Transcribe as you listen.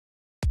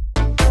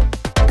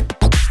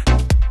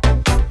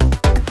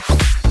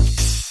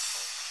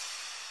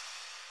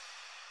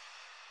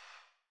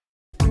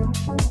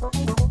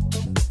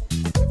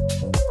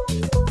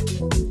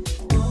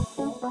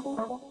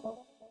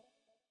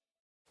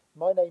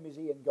My name is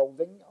Ian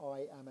Golding.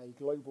 I am a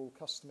global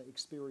customer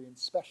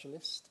experience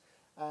specialist,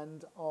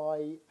 and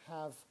I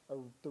have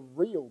the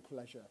real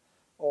pleasure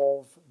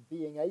of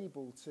being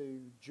able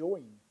to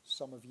join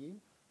some of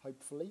you,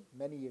 hopefully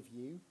many of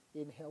you,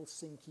 in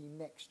Helsinki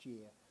next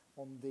year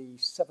on the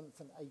 7th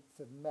and 8th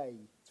of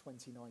May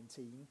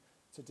 2019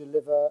 to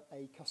deliver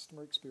a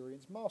customer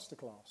experience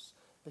masterclass,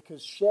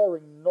 because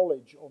sharing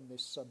knowledge on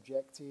this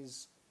subject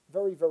is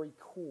very, very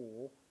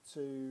core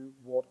to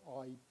what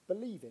I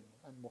believe in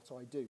and what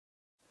I do.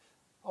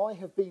 I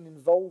have been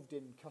involved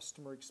in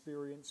customer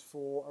experience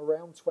for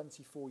around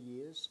 24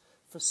 years,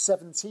 for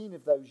 17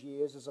 of those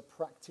years as a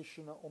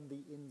practitioner on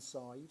the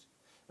inside,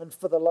 and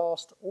for the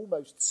last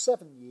almost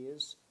 7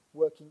 years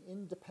working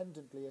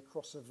independently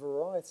across a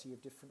variety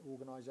of different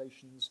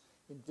organisations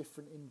in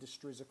different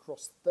industries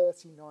across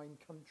 39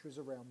 countries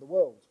around the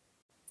world.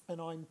 And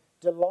I'm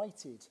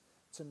delighted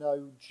to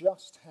know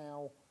just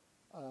how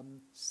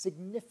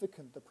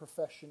significant the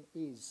profession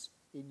is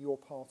in your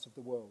part of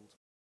the world.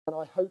 And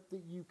I hope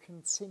that you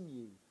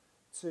continue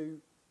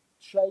to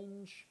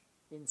change,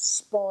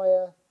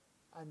 inspire,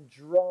 and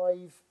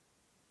drive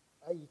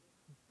a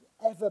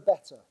ever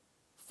better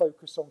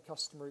focus on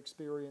customer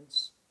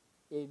experience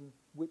in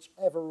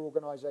whichever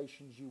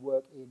organisations you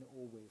work in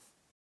or with.